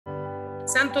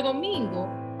Santo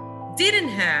Domingo didn't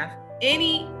have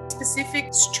any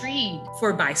specific street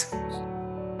for bicycles.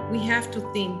 We have to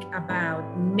think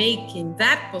about making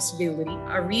that possibility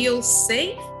a real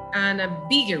safe and a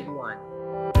bigger one.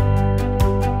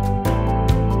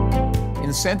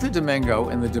 In Santo Domingo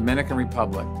in the Dominican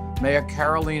Republic, Mayor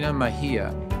Carolina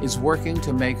Mejía is working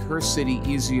to make her city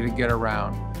easier to get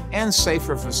around and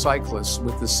safer for cyclists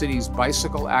with the city's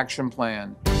Bicycle Action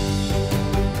Plan.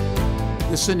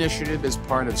 This initiative is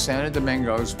part of Santo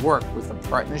Domingo's work with the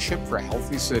Partnership for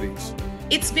Healthy Cities.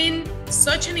 It's been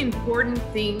such an important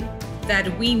thing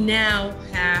that we now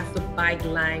have the bike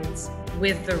lines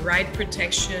with the right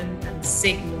protection and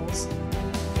signals.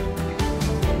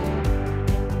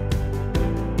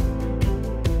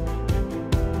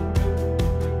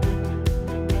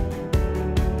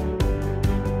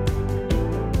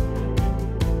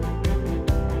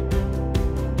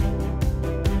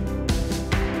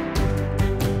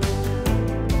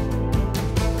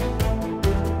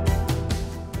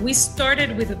 We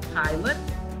started with a pilot.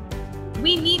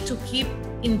 We need to keep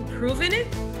improving it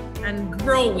and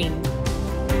growing.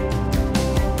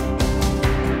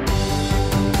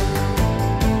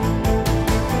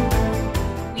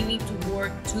 We need to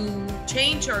work to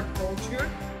change our culture,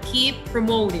 keep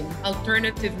promoting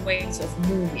alternative ways of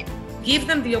moving. Give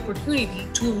them the opportunity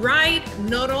to ride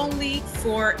not only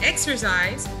for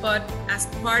exercise, but as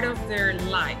part of their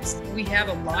lives. We have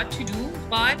a lot to do,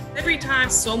 but every time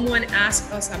someone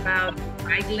asks us about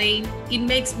bike lane, it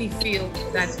makes me feel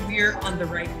that we're on the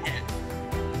right path.